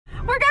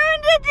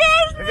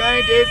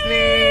Yay,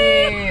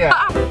 Disney!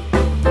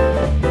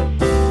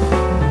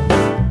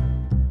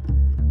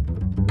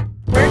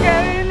 We're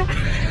going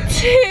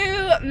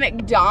to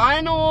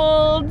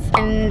McDonald's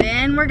and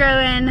then we're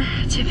going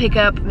to pick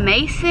up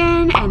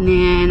Mason and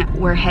then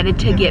we're headed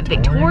to get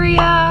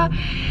Victoria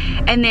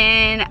and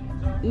then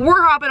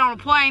we're hopping on a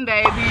plane,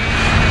 baby.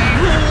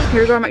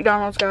 Here's our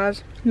McDonald's,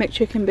 guys.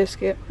 McChicken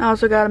biscuit. I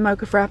also got a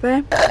mocha frappe.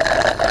 I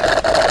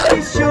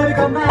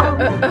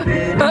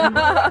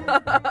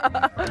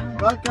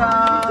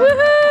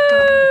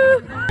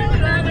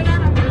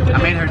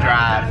made her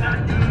drive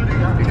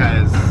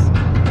because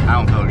I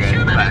don't feel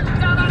good, but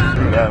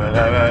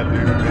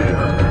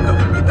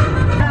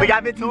we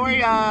got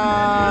Victoria!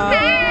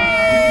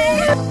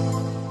 Hey!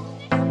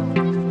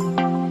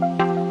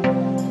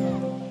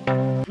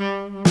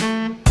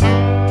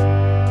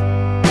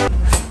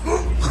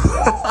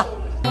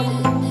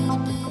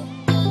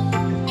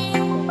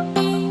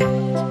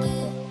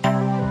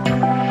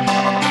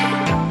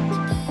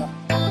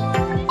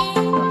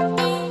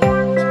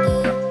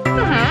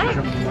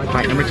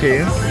 Fight number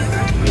 2.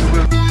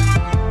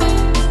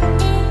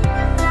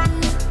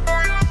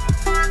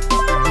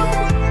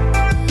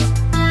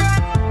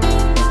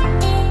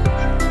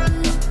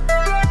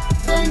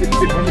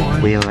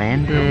 We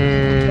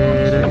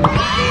landed.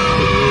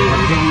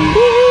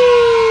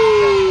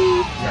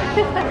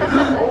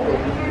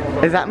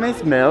 Is that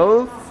Miss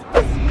Mills?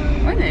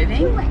 We're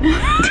moving.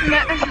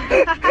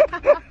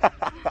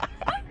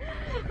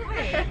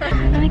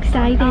 I'm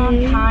excited.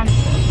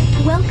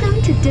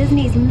 Welcome to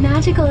Disney's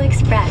Magical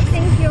Express.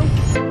 Thank you.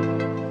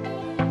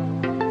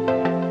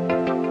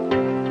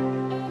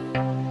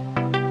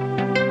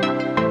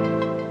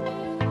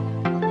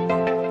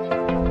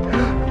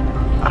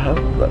 Oh,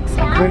 looks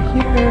like we're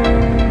here.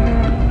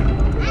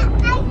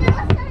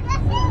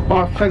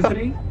 Boss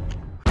country.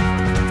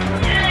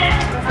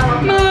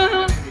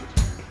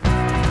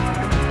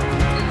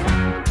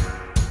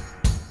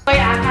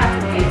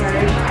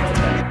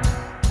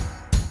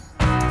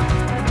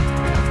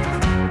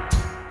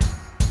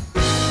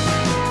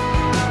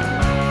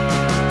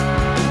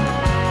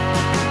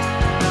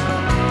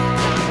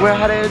 We're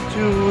headed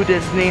to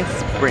Disney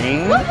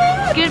Springs.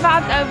 Good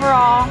vibes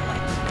overall.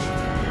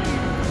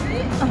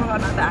 Oh my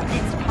god, my back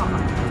needs to pop.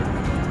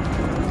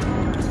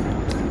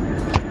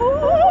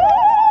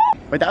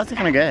 Wait, that was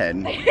kind of good.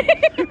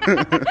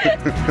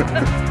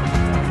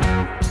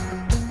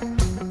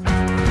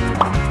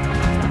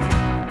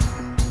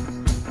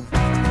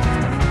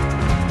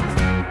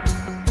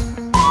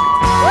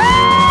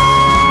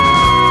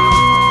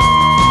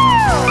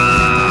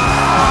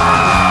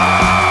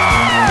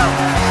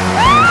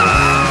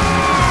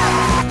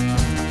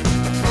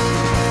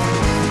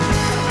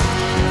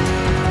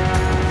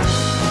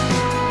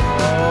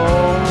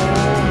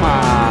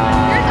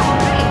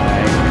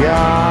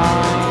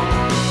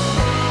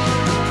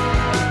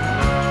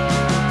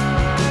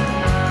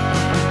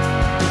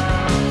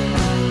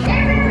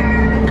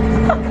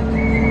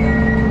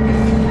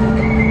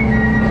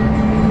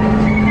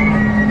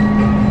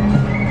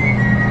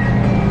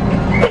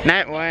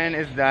 Night 1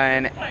 is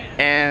done,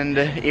 and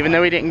even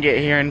though we didn't get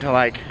here until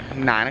like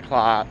 9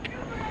 o'clock,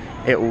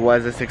 it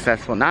was a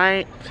successful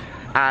night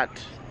at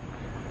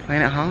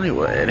Planet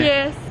Hollywood.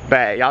 Yes.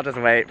 But y'all just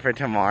wait for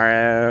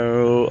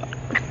tomorrow,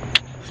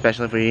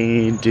 especially if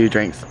we do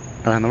drinks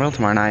around the world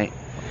tomorrow night.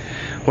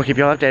 We'll keep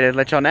y'all updated,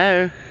 let y'all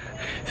know.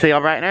 See y'all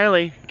bright and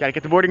early. Gotta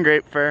get the boarding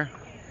group for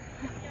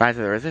Rise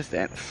of the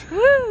Resistance.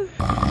 Woo!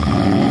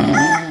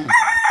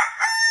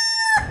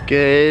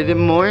 Good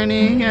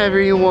morning,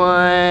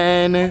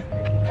 everyone.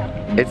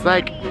 It's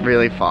like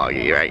really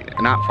foggy, right?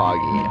 Not foggy,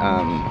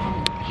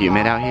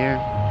 humid out here.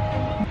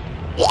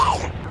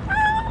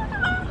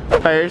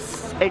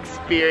 First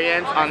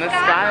experience on the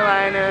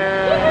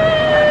Skyliner.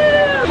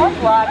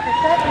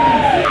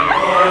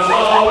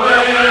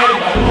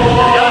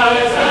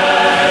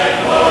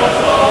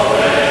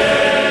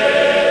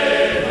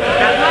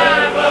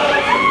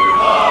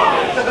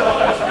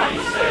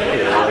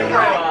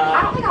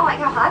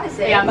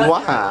 Yeah, Why?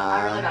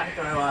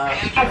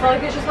 I feel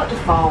like it's just about to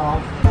fall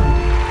off.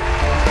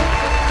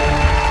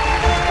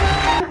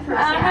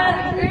 I had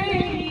a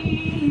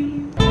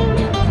dream.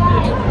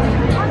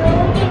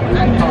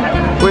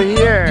 We're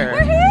here.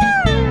 We're here.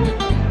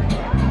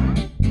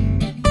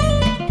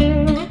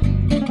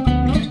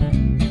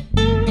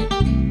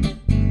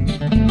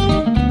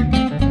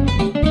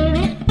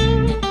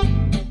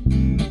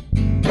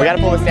 We gotta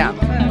pull this down.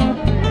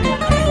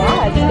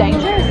 Yeah, it's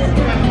dangerous.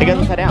 It goes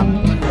upside down.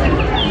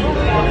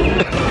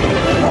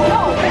 Oh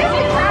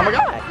my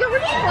god. Yo, we're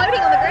just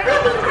floating on the ground.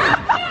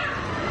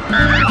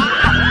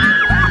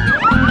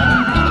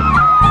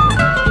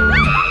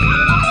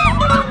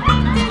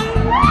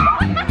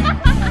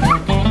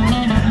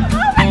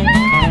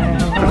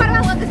 Why do I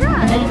love this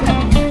ride?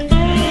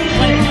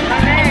 My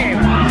name.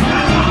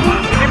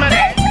 Say my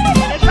name.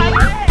 It's right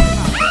there.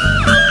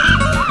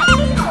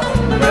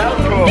 That's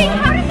cool.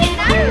 How did you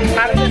know?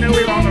 How did you know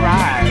we were on the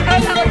ride? Oh,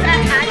 that was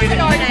actually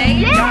our name?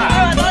 Yeah. Oh, I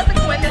thought it was a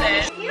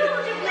coincidence.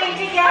 Beautiful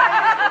lady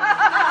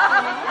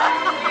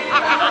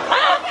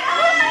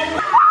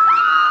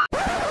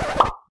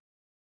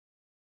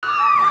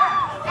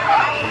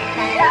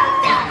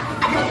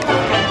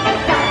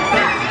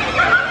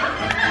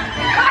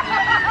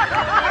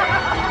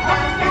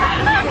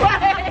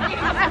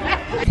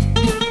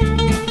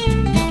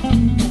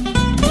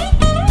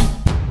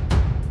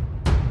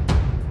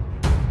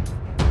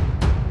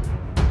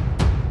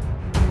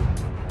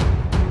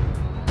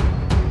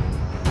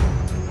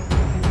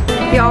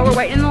we're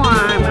waiting in the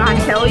line, when I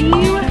tell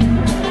you,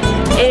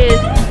 it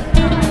is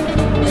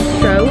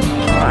so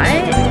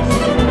hot.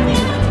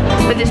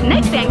 But this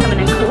next thing coming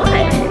in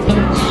clutch.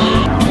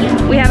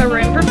 We have a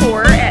room for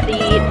 4 at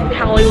the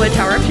Hollywood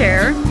Tower of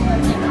Terror.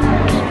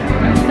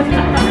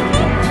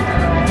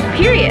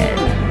 Period.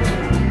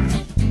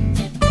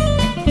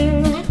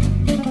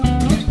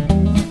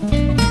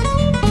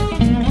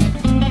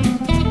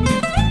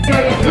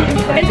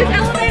 Is this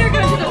elevator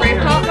going to the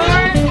rooftop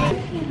bar?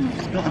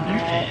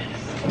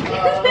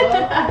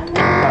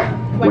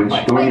 Which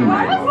story am I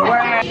on?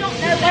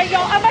 Wait,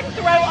 y'all, I'm about to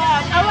throw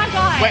up. Oh my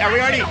god. Wait, are we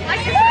already?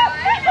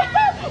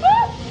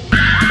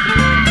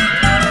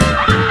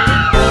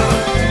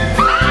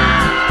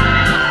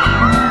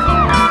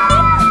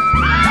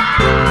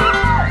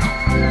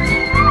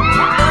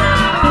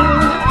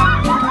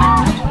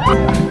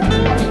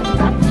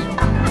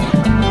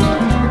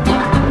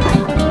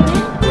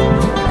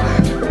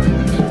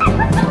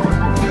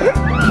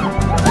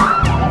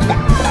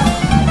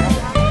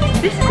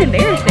 This is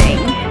embarrassing.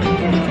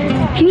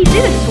 Can you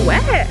see the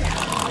sweat?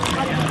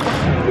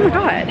 Oh my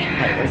god.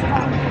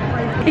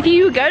 If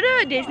you go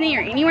to Disney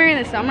or anywhere in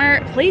the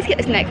summer, please get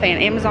this neck fan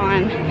at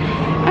Amazon.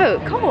 Oh,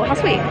 cool. How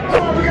sweet.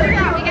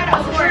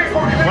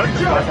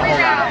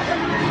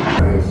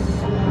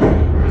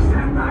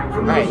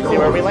 Alright, see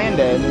where we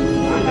landed.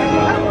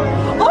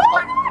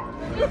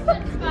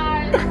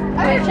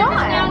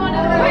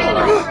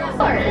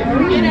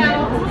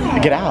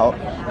 Get out.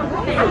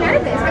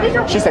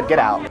 She said get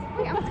out.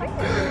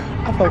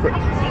 I feel like we're...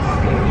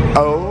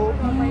 Oh.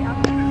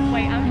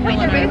 Wait,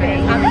 they're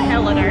moving. I'm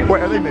hella nervous.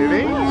 Wait, are they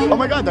moving? Oh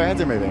my god, their heads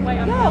are moving.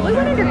 Yeah, we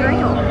went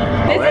underground.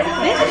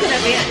 This is an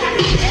event.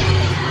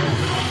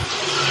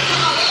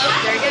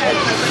 Very good.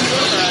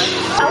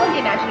 I love the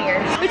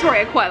Imagineers.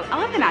 Victoria quote, I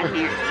love the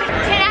Imagineers.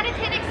 10 out of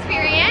 10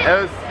 experience.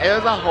 It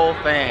was a whole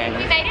thing.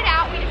 We made it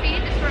out. We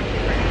defeated the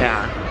stormtrooper.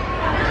 Yeah.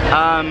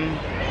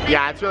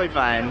 Yeah, it's really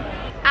fun.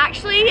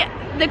 Actually,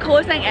 the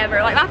coolest thing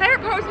ever. Like, my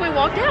favorite part was when we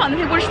walked out and the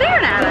people were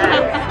staring at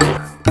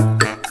us.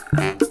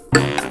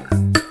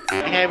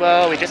 Okay,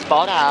 well, we just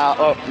balled out.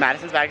 Oh,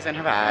 Madison's bag's in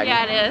her bag.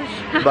 Yeah, it is.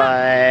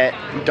 But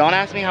don't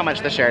ask me how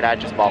much the shirt I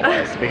just bought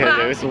was because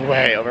it was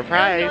way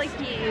overpriced. It was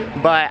really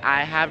cute. But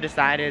I have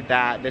decided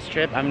that this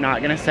trip, I'm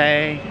not gonna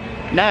say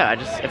no.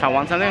 If I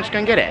want something, I'm just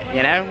gonna get it.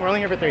 You know, we're only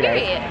here for 3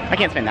 days. Period. I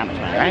can't spend that much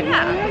money, right?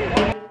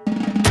 Yeah.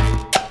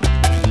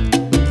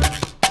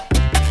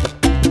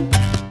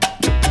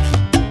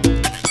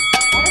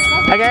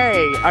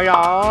 Okay, are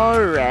y'all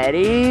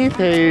ready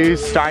to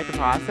start the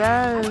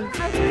process?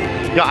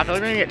 Yo, I feel like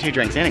we're gonna get 2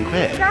 drinks in and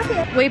quit.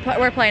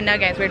 We're playing no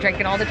games. We're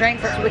drinking all the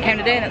drinks. That's what we came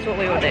to do, and that's what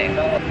we will do.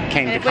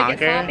 Came And to if we get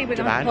conquer, sloppy, we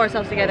don't divide. pull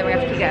ourselves together. We have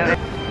to keep going.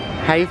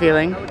 How you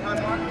feeling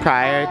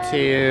prior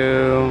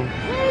to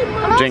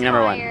drink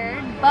number 1?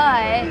 Tired,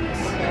 but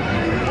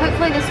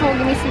hopefully this will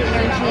give me some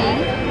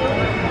energy.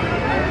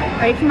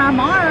 Ready for my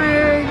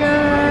marg.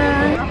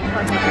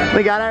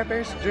 We got our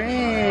first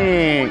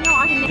drink.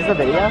 Is this a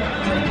video?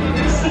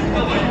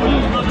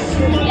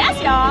 Yes,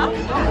 y'all.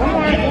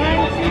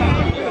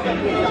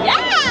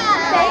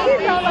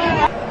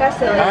 Yeah. That's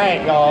silly.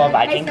 Alright, y'all,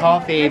 Viking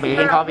coffee.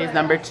 Viking coffee is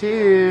number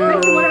 2.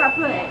 What did I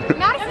put?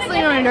 Madison's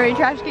laying on a dirty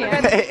trash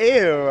can.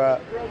 Ew.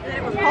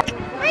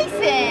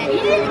 Mason, you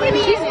didn't give me.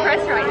 She's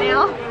pressed right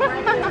now.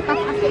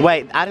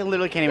 Wait, I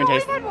literally can't even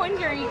taste. Had one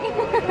drink.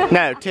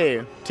 No,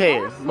 2.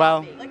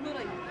 Well,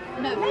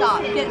 No,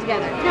 stop. Get it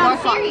together. No, I'm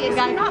serious.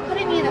 You're not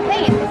putting me in the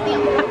face. It's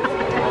them.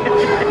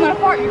 I'm gonna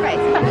fart in your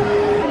face.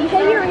 You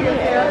say you're reading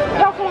it.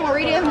 Y'all come on,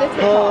 read it.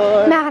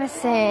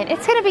 Madison,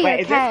 it's gonna be wait,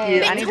 is this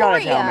cute? I need y'all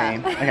to tell me.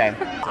 Okay.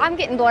 I'm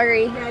getting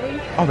blurry.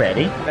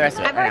 Already? The rest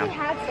of it I've right already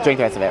now. had some. Drink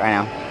the rest of it right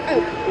now.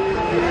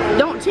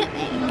 Don't tempt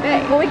me.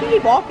 Hey, well, we can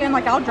keep walking.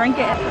 Like, I'll drink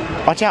it.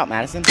 Watch out,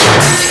 Madison.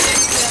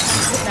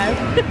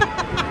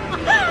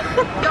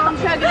 Y'all, I'm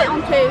chugging it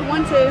on 2.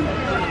 1,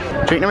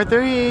 2. Drink number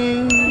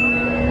 3.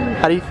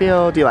 How do you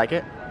feel? Do you like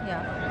it?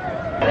 Yeah.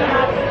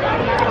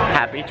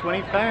 Happy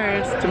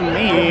 21st to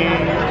me.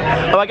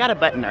 Oh, I got a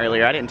button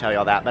earlier. I didn't tell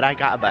y'all that, but I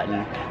got a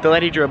button. The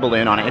lady drew a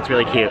balloon on it. It's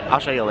really cute. I'll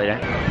show you later.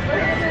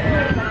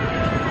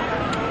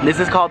 This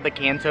is called the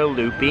Canto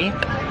Loopy.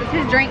 This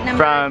is drink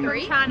number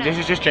 3. This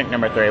is just drink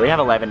number 3. We have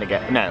 11 to go.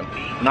 No,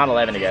 not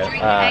 11 to go. 8.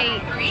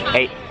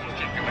 Wait,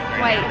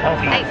 Oh,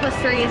 8 plus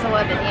 3 is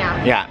 11,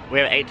 yeah. Yeah, we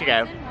have 8 to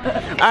go.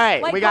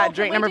 Alright, we got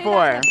drink number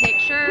 4.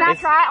 Picture. Can I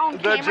try it on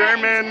camera? The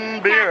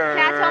German beer.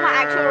 Can I tell my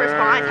actual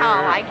response how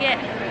I like it?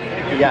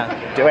 Yeah.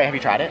 Wait, have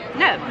you tried it?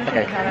 No.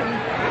 Okay.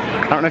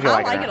 I don't know if you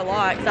like it. I like it a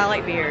lot because I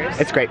like beers.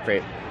 It's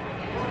grapefruit.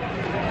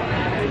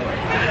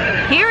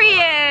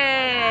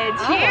 Period.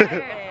 Cheers.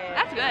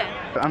 That's good.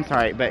 I'm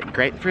sorry, but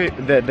grapefruit,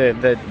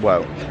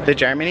 the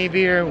Germany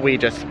beer, we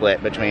just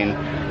split between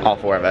all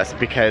 4 of us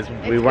because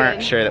we weren't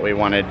good. sure that we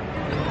wanted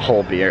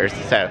whole beers.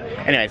 So,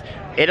 anyways,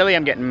 Italy,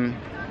 I'm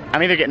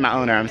either getting my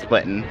own or I'm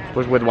splitting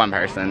with one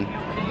person.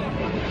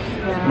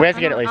 We have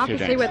to get at least 2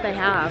 drinks. See what they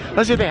have.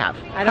 Let's see what they have.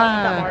 I don't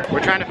know that part.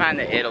 We're trying to find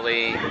the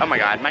Italy. Oh my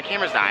god, my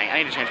camera's dying. I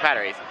need to change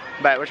batteries.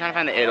 But we're trying to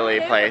find the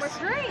Italy place.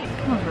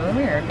 That was really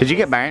weird. Did you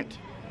get burnt?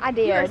 I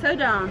did. You're so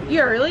dumb.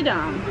 You're really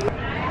dumb.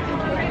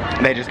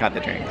 They just got the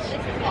drinks.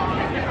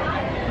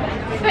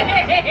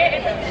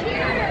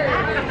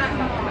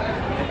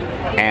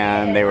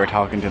 And they were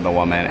talking to the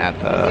woman at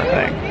the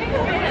thing.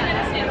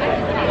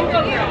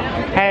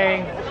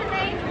 Hey.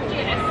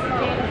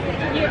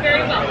 You're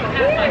very welcome.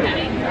 Have fun,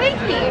 honey.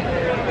 Thank you.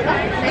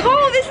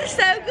 Oh, this is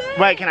so good.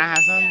 Wait, can I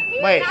have some?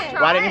 Wait,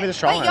 why didn't you put the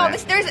straw in y'all,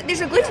 there?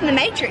 there's a glitch in the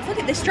matrix. Look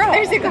at the straw.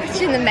 There's a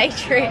glitch in the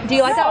matrix. Do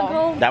you like that one,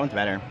 Cole? That one's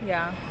better.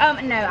 Yeah.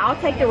 No, I'll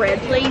take the red,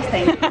 please.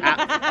 Thank you. Dude,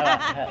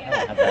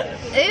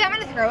 I'm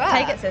gonna throw up.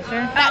 Take it,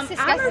 sister. That's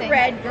disgusting. I'm a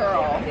red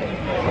girl.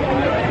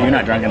 You're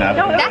not drunk enough.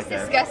 No, that's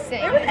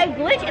disgusting. There was a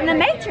glitch in the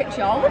matrix,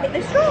 y'all. Look at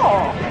the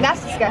straw.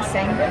 That's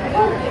disgusting.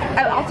 Oh,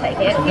 I'll take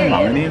it. Something Here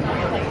wrong it with is. you?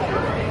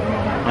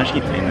 Why does she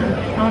keep saying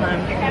that? Hold on.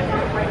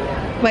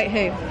 Wait,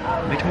 who?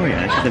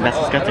 Victoria, she said that's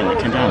disgusting like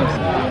 10 times.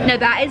 No,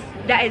 that is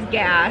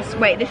gas.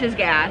 Wait, this is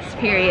gas,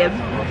 period.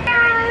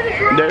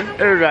 This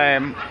is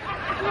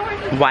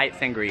white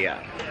sangria.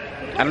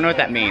 I don't know what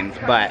that means,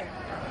 but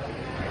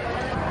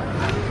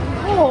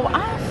Oh,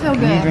 I feel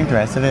can you good. drink the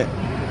rest of it?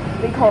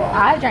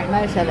 I drank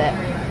most of it.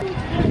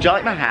 Do you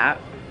like my hat?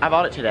 I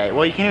bought it today.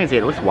 Well, you can't even see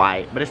it. It looks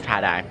white, but it's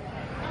tie-dye.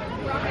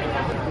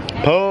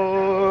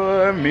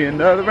 Pour me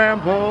another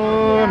round,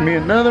 pour me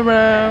another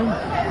round,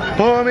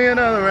 pour me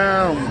another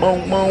round,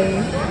 boom,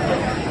 boom.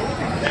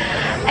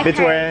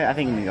 Victoria, I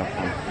think you need to go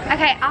home.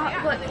 Okay,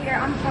 look here,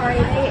 I'm sorry. I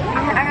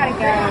gotta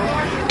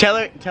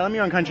go. Tell him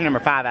you're on country number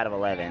 5 out of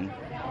 11.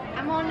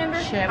 I'm on number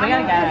Shit, I'm we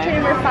gotta on go. country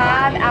number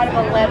 5 out of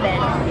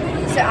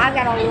 11. So I've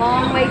got a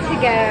long way to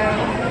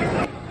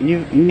go.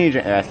 You need to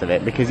drink the rest of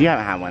it because you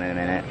haven't had one in a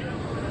minute.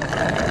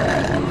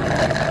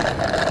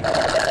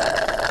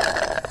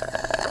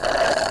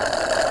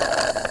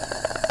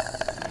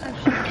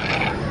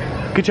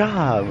 Good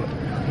job.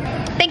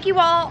 Thank you,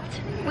 Walt.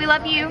 We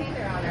love you.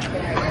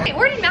 Wait,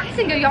 where did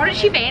Madison go, y'all? Did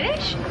she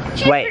vanish?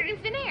 She Wait. disappeared in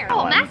thin air.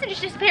 Oh, Madison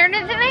just disappeared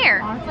in thin air.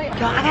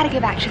 Y'all, I gotta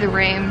go back to the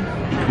room.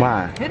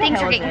 Why?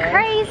 Things are getting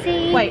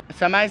crazy. Wait.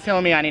 Somebody's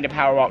telling me I need to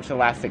power walk to the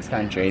last 6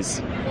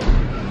 countries.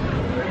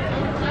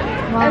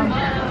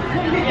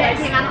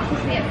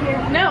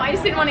 No, I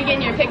just didn't want to get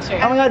in your picture.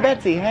 Oh my god,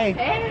 Betsy, hey.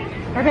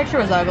 Her picture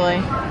was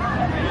ugly.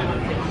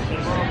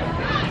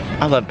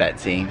 I love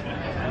Betsy.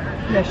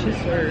 Yeah, she's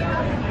sweet.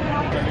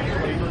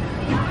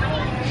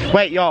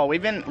 Wait, y'all,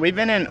 we've been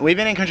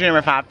in country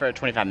number 5 for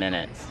 25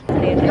 minutes.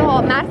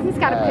 Y'all, Madison's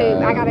gotta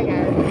poop. I gotta go.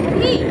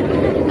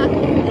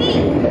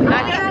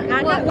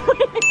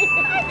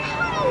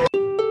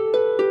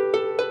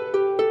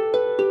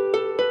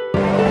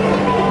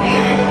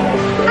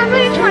 I'm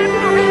gonna try to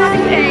put on a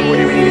happy face. What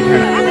do you mean you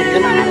turn I'm gonna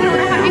try to put on a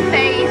happy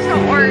face.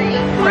 Don't worry. I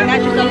got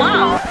you some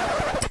off.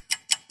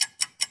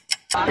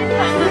 I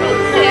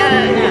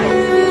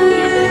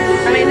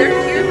mean, there's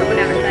tears going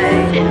down her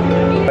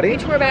face. Buddy?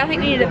 Victoria, but I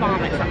think we need to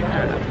vomit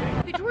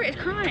something. Victoria is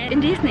crying in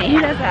Disney. Who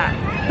does that?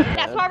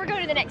 That's why we're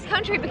going to the next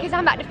country, because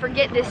I'm about to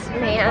forget this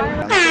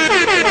man.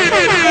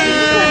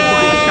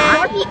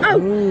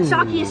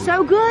 Sake is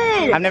so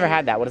good. I've never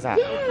had that. What is that?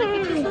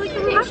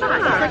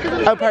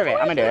 Oh, perfect.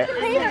 I'm gonna do it.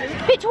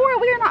 Victoria,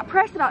 we are not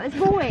pressed about this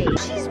boy.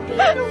 She's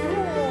beautiful.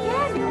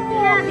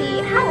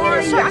 Gabby, how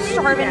are you? I'm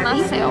starving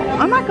myself.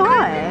 Oh my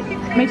god.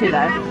 Me too, though.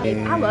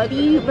 I love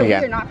you, but Yeah.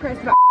 we are not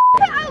pressed about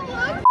I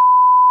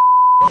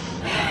love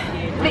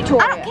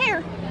Victoria. I don't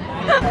care.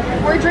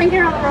 We're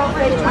drinking on the road for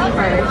the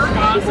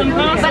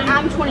 21st. But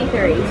I'm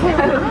 23.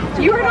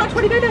 So you are not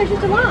 23, that's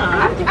just a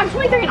lie. I'm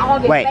 23 in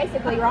August, Wait.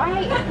 basically,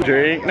 right?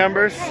 Drink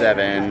number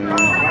 7.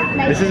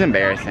 This is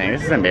embarrassing.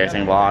 This is an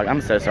embarrassing vlog.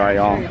 I'm so sorry,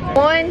 y'all.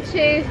 1,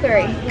 2,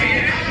 3.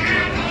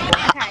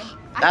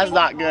 That's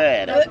not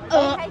good.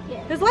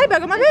 There's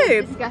ladybug on my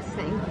boob.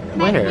 Disgusting.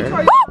 Where?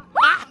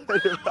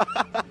 It's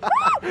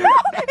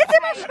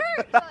in my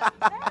shirt.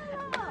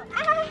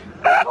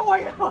 Oh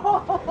my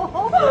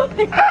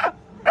god.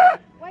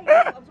 Wait,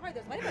 I'm sorry,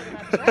 there's ladybug in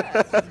my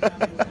dress.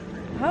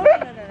 Oh, no.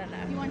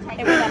 You want to take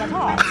it without a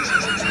top?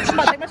 I'm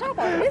about to take my top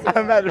off.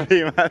 I'm about to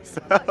pee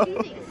myself.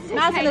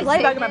 Madison, there's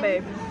ladybug in my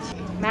boob.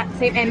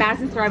 And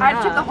Madison's throwing up.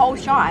 I took the whole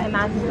shot. And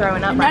Madison's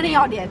throwing up. None of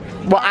y'all did.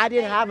 Well, I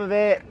did half of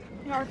it.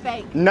 You're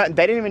fake. No,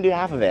 they didn't even do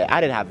half of it.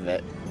 I did half of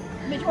it.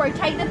 Victoria,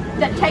 take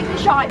the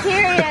shot.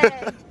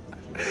 Period.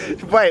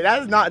 Wait,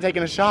 that's not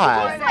taking a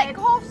shot. It's like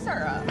cough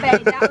syrup.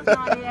 Baby, that was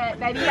not it.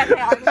 Baby, you gotta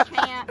pay all this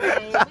chant.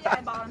 Baby, we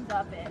gotta bottoms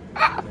up it.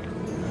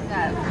 No.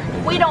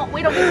 We don't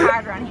get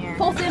tired around here.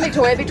 Full scent,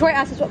 Victoria. Victoria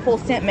asked us what full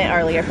scent meant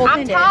earlier. Full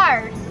I'm scent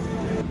tired.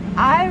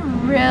 I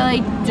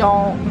really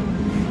don't.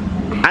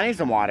 I need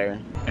some water.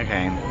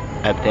 Okay,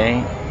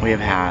 update. We have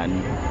had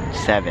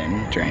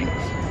 7 drinks.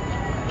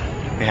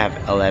 We have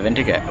 11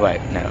 to go.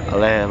 Wait, no,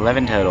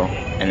 11 total,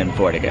 and then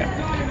 4 to go.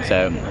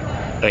 So,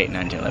 wait,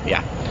 9, 10, 11,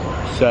 yeah.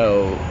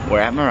 So, we're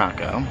at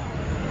Morocco.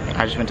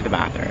 I just went to the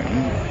bathroom,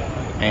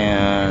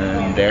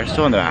 and they're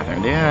still in the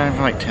bathroom. They're there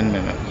for like 10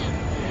 minutes.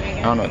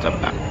 I don't know what's up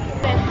with that.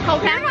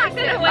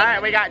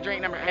 Alright, we got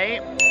drink number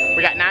 8.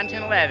 We got 9,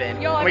 10, 11.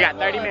 We got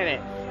 30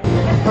 minutes.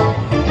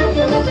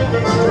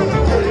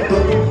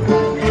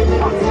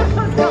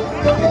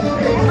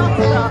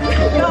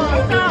 Stop.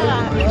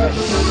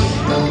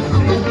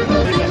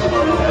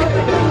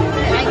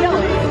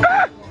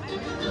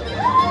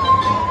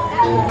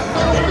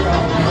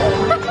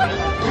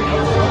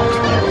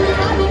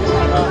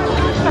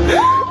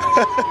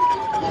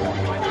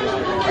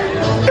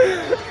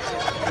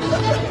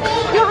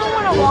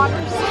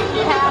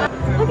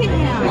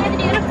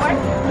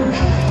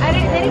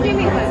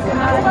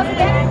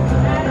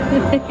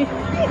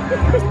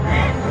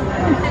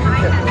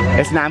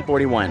 It's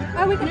 9:41.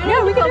 Oh, we can do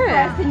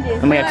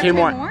it. And we have two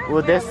more.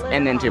 Well, this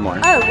and then two more.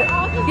 Oh,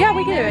 yeah,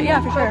 we can do it.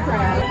 Yeah, for sure.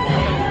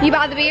 You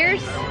buy the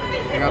beers?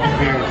 I got the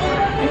beers.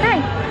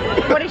 Okay.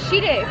 What does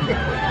she do?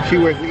 She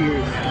wears the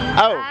ears.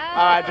 Oh,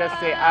 I just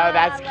see. Oh,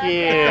 that's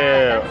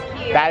cute.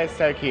 That is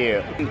so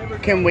cute.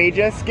 Can we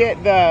just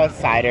get the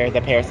cider,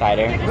 the pear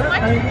cider?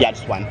 Yeah,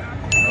 just one.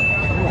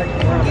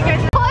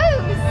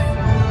 Close.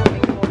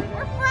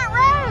 We're front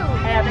row.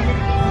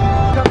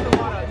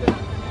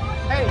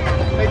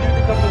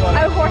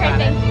 Oh, Jorge,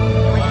 thank you.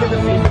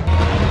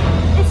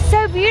 It's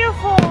so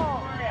beautiful.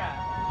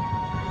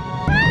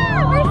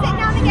 We're sitting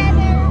down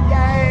together.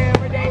 Yay,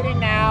 we're dating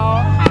now.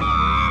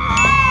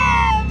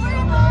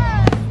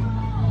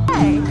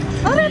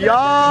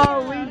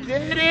 Y'all, we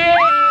did it!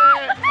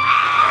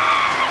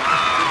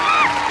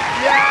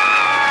 Yeah!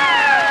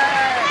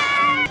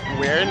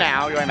 We're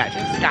now going back to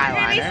the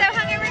Skyliner.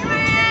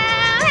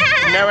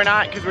 No, we're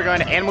not, because we're going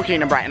to Animal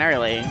Kingdom bright and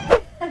early.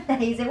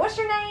 Amazing. What's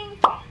your name?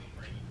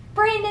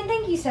 Brandon,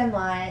 thank you so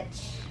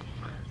much.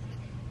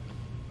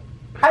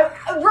 Oh,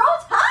 Roll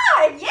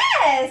Tide,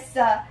 yes!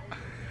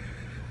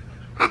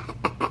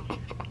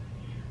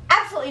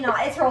 Absolutely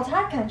not. It's Roll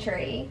Tide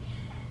country.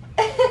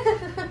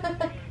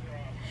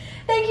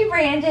 Thank you,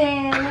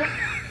 Brandon.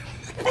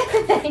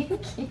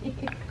 Thank you.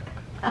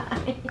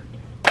 Bye.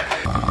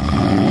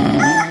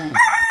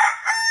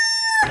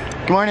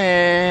 Good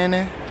morning.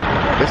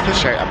 This is the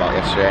shirt I bought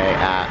yesterday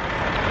at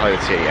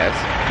Hollywood Studios.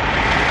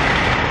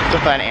 It's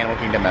a fun Animal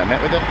Kingdom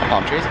moment with the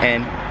palm trees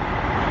and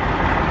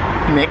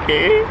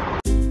Mickey.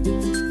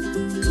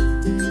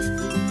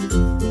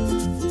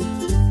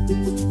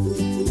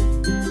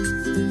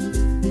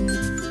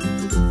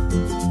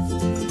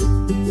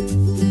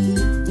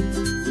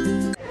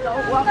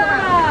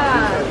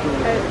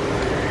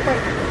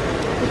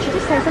 Did you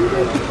just say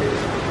something?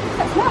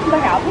 That's not the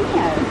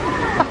jalapeno.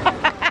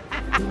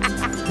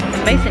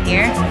 Mason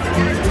here.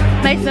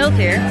 Mace Mills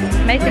here.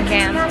 Mason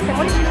Cam.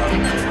 What did you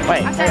say?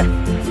 Wait, I said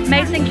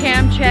Mason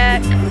Cam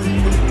check.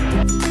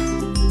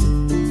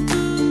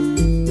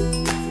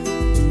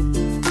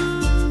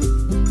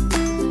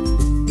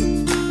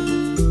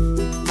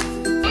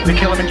 The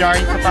Kilimanjaro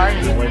Safari.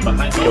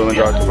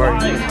 Kilimanjaro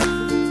Safari.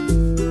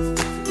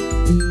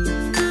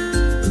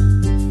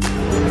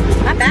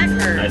 My back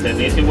hurts. I said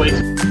Nancy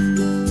waits.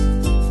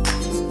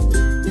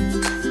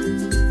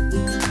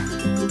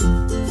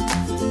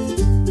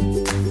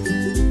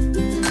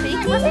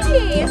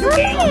 It's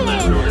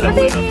Can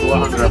weigh up to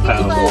 100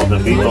 pounds, or the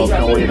females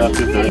can weigh up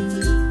to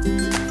 30.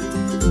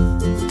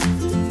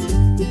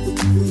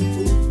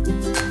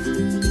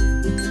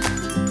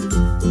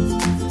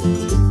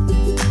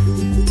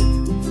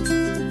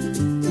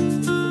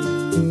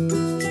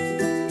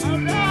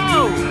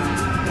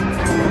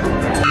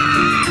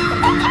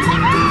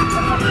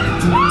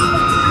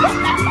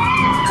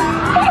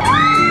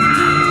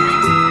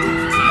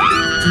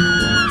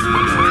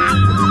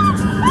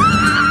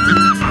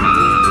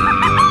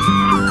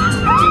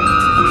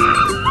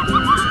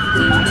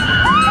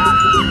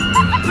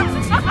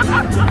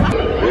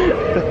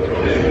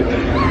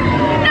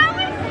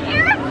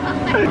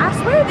 I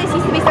swear this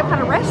used to be some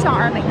kind of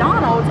restaurant or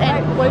McDonald's,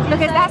 and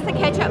because that's the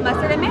ketchup,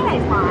 mustard, and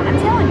mayonnaise line. I'm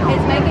telling you.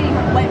 It's making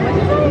wait, what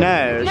did you say?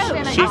 No,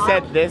 No, she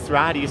said this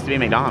ride used to be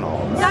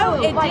McDonald's.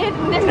 No, it did.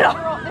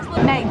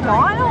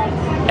 McDonald's.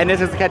 And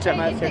this is the ketchup,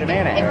 mustard, and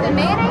mayonnaise. If the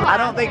mayonnaise. I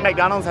don't think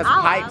McDonald's has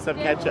pipes of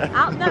ketchup.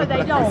 No,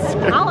 they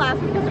don't. I'll ask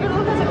because they're gonna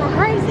look at us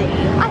crazy.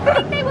 I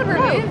think they would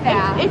remove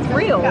that. It's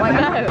real. Like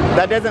no.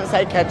 That doesn't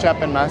say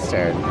ketchup and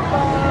mustard.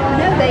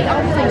 No, they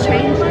obviously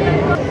changed it.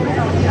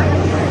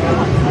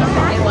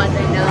 It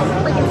wasn't, no.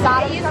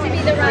 It used to be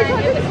the run.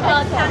 It was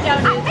called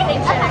Countdown News.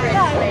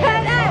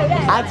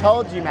 I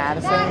told you,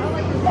 Madison.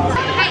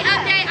 Hey,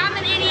 update. I'm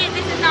an idiot.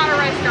 This is not a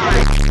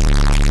restaurant.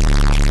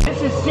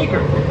 This is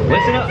secret.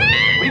 Listen up.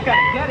 We've got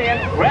to get in,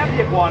 grab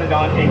the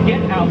iguanodon, and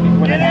get out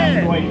before the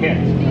asteroid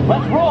hits.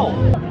 Let's roll.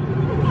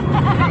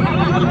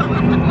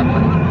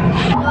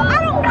 I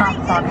don't like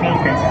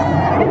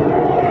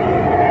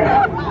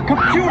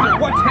Computer,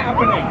 what's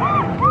happening?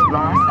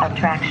 Loss of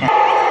traction.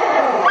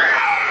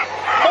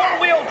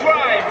 Four-wheel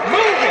drive.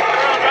 Move it.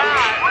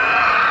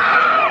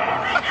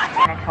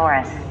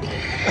 Taurus.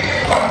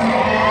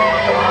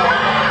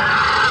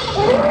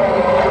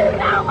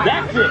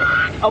 That's it.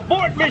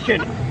 Abort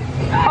mission.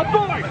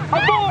 Abort.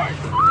 Abort.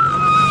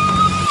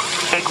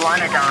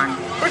 Iguanodon.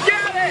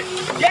 Forget it.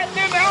 Get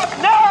them out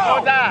now. What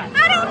was that? I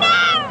don't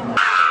know.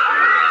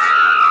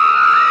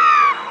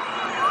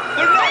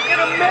 They're not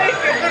gonna make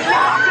it. They're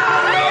not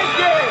gonna make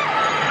it.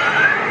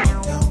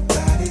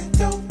 Nobody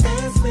don't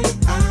ask me.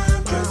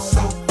 I'm just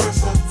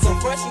so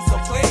fresh and so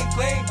clean.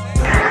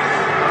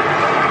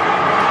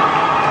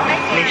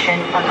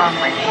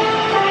 accomplish.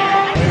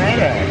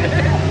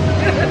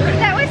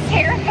 That was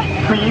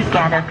terrifying. Please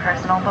gather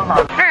personal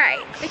belongings. All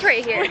right,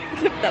 Victoria here.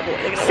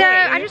 So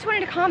I just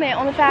wanted to comment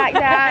on the fact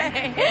that.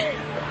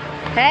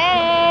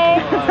 Hey.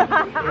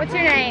 What's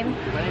your name?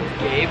 My name's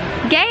Gabe.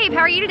 Gabe, how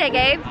are you today,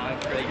 Gabe? I'm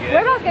pretty good.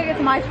 We're about to go get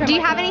some ice cream. Do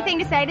you have anything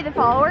to say to the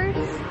followers?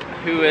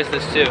 Who is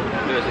this to?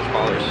 Who is this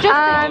followers?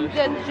 Just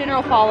the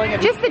general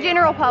following. Just the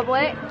general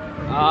public.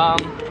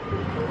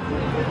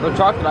 The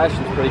chocolate ice is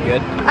pretty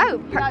good. Oh,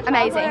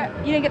 amazing.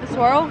 You didn't get the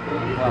swirl?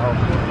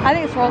 Well, I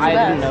think the swirl's the I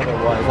best. didn't know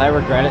there was. I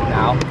regret it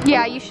now.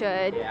 Yeah, you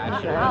should. Yeah, I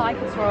should. I like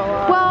the swirl a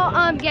lot. Well,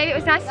 Gabe, it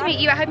was nice to meet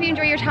you. I hope you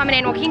enjoy your time in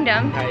Animal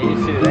Kingdom. Hey, you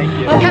too. Thank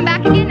you. Come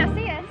back again. I'll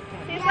see you.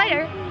 See you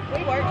later.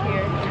 We work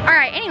here. All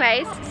right,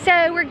 anyways,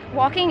 so we're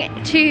walking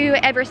to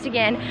Everest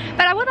again,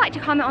 but I would like to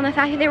comment on the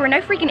fact that there were no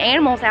freaking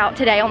animals out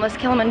today on this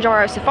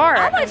Kilimanjaro safari.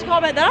 I'd like to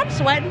comment that I'm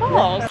sweating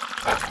balls.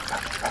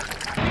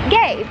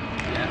 Gabe.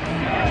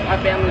 My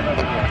family's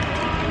over here.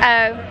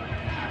 Oh.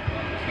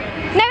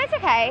 No, it's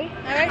okay.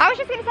 I was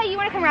just gonna say you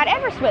want to come ride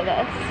Everest with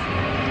us.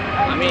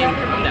 I mean,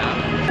 I'm down.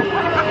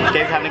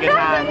 Gabe's having a good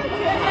time.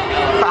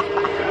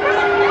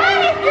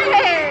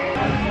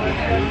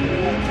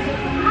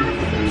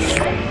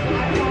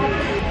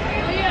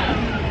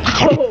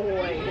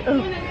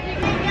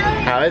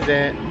 How is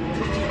it?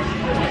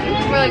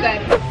 Really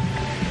good.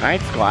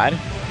 Alright, squad.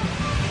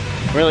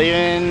 We're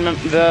leaving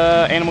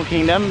the Animal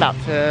Kingdom, about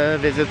to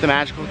visit the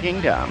Magical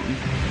Kingdom.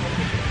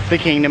 The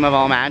Kingdom of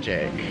all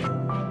magic.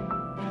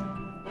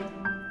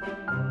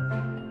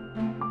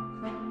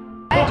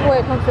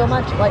 Victoria, come film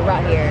much like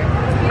right here.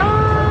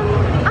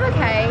 I'm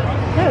okay.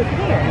 No,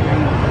 come here.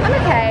 I'm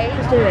okay.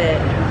 Just do it.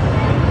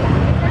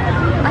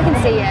 I can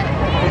see it.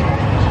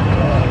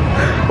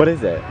 What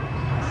is it?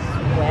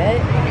 What?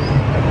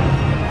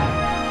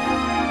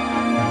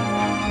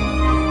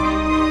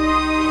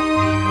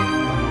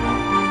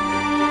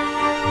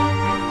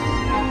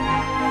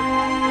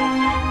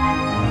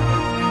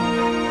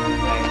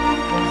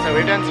 So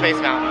we've done Space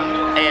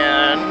Mountain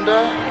and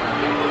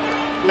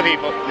the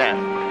people, no.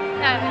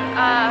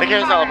 The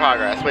Carousel of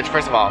Progress, which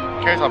first of all,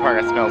 Carousel of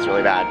Progress smells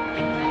really bad.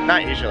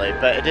 Not usually,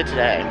 but it did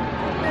today.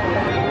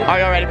 Are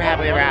y'all ready for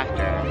Happily Ever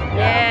After?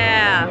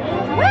 Yeah.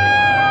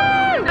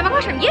 Woo! Oh my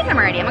gosh, yes, I'm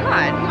ready. Oh my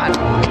god.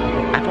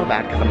 I feel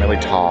bad because I'm really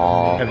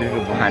tall. The people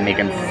behind me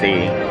can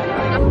see.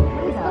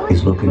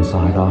 Please look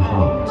inside our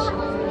hearts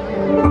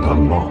and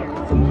unlock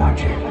the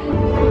magic.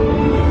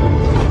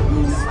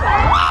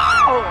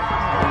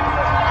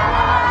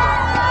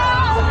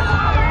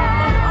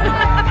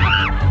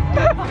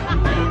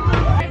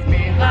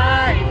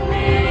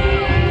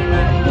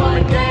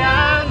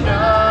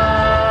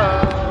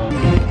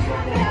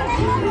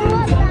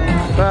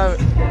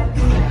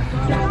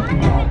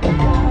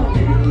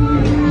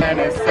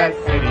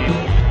 Necessity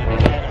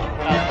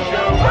of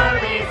your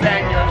worries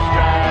and your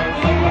stress.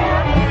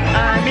 I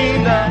mean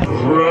the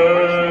friends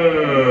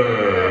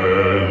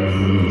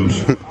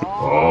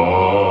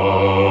are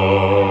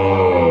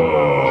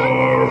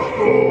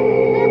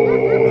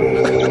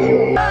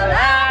full.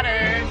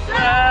 Ladder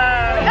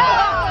turn,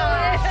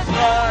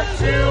 or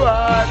 2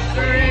 or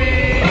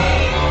 3.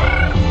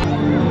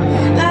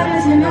 That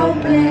is an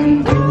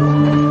open door.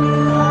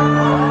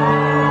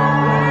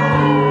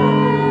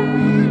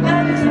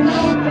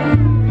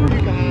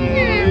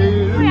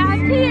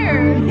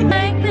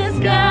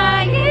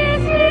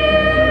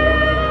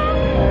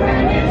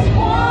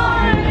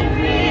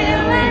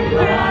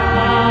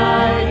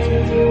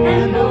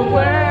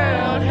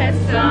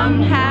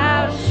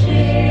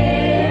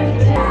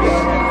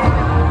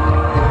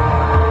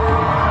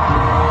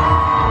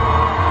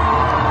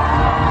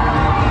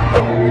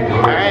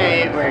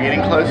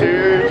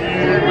 Closer to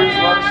Bruce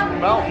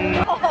Mountain.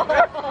 Help!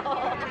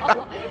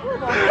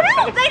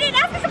 They didn't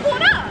ask us to pull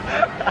it up.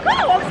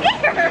 No, I'm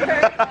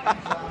scared.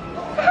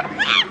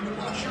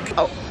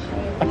 Oh.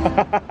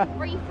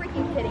 Are you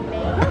freaking kidding me?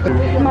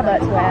 My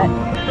butt's wet.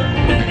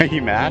 Are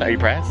you mad? Are you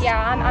pressed?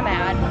 Yeah, I'm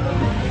mad.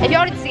 If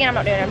y'all didn't see it, I'm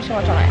not doing it. I'm just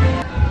gonna try it.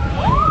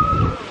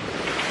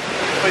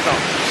 Please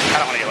don't. I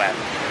don't want to get wet.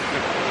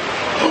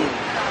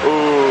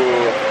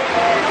 Ooh.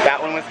 That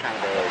one was kind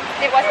of big.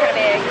 It was kind of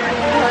big.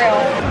 For real.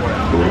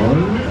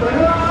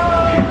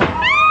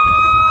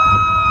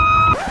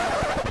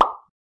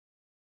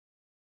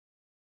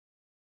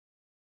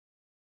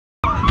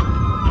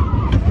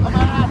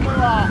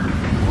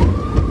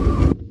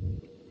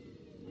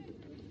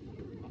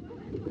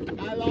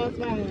 I lost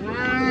my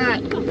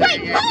hat.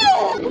 Wait,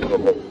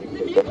 oh!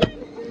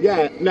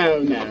 Yeah,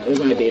 no, it was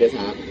my Adidas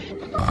hat.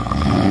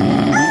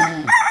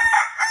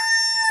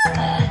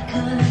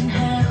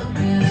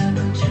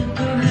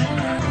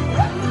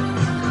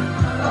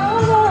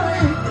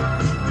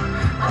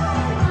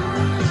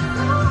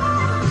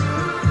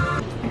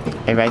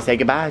 Everybody say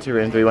goodbye to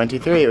room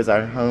 3123. It was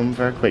our home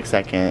for a quick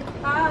second.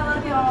 I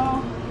love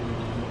y'all.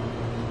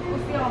 We'll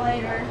see y'all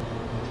later.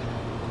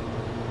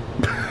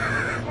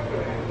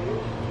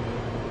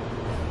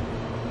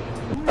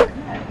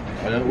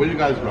 Where you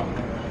guys from?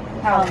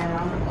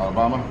 Alabama.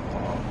 Alabama?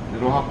 You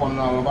don't have fun in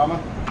Alabama?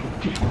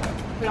 We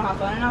don't have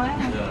fun in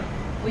Alabama? Yeah.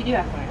 We do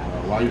have fun in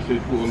Alabama. Why you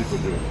say only for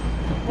you?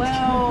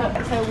 Well,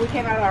 so we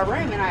came out of our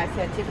room and I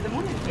said tip of the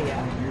morning to you.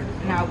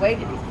 And I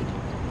waved at these people.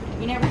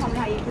 You never told me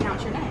how you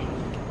pronounce your name.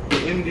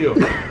 Indio.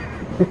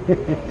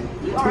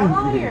 You are a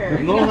liar.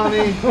 No,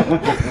 honey.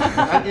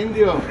 I'm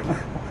Indio.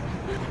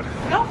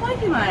 Don't play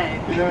too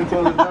much. You never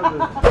told us that.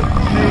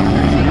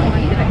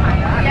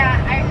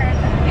 Yeah, I heard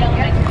that.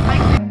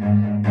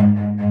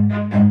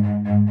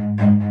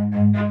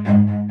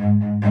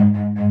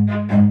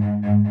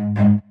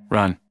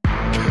 Run.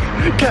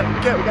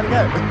 Go, we gotta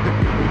go.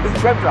 This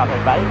is rope drop,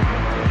 everybody.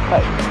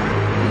 Hey.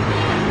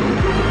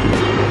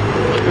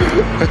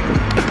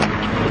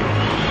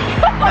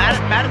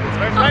 Madison's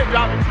first rope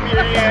drop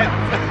experience.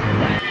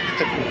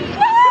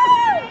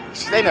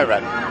 She's sitting there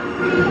running.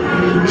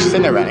 She's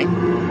sitting there running.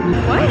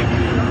 What?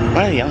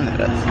 Why are they yelling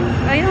at us?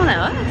 Oh, you don't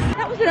know us?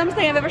 That was the dumbest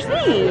thing I've ever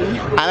seen.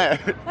 I know.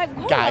 Like,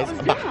 what? Guys, That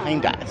was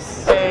behind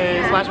us.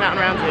 Hey, Splash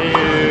Mountain round 2.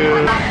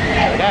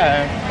 There we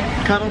go.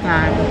 Cuddle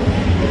time.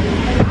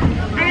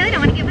 I really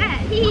don't want to get wet.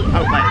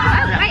 Oh, wait.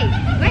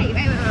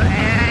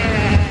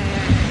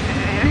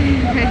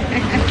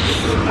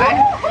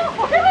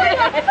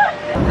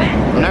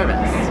 I'm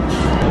nervous.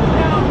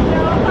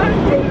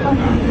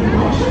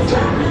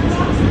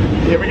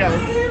 Here we go.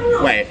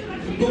 Wait.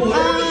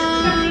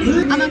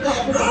 I'm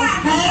uncomfortable.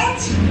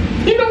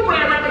 You don't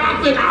wear rabbit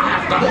outfit, I'll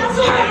have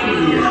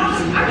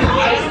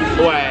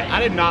to. Wait, I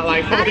did not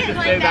like when we just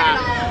did that.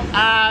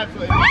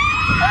 Absolutely.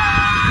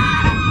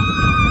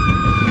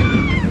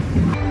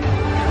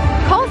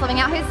 Cole's living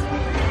out his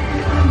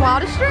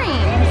wildest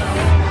dreams.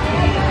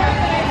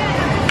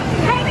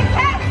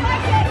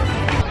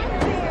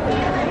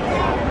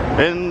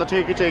 In the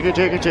tiki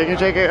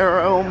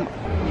room.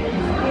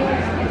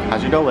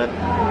 How'd you know it?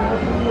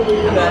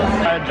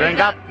 Drink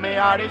up me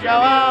hearty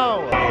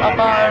Joe, a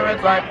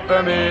pirate's life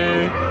for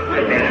me.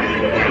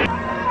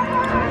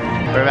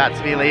 We're about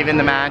to be leaving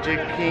the Magic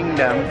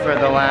Kingdom for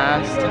the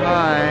last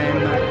time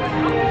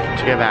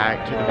to go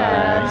back to the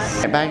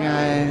bus. Bye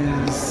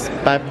guys.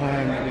 Bye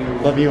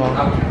park. Love you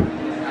all.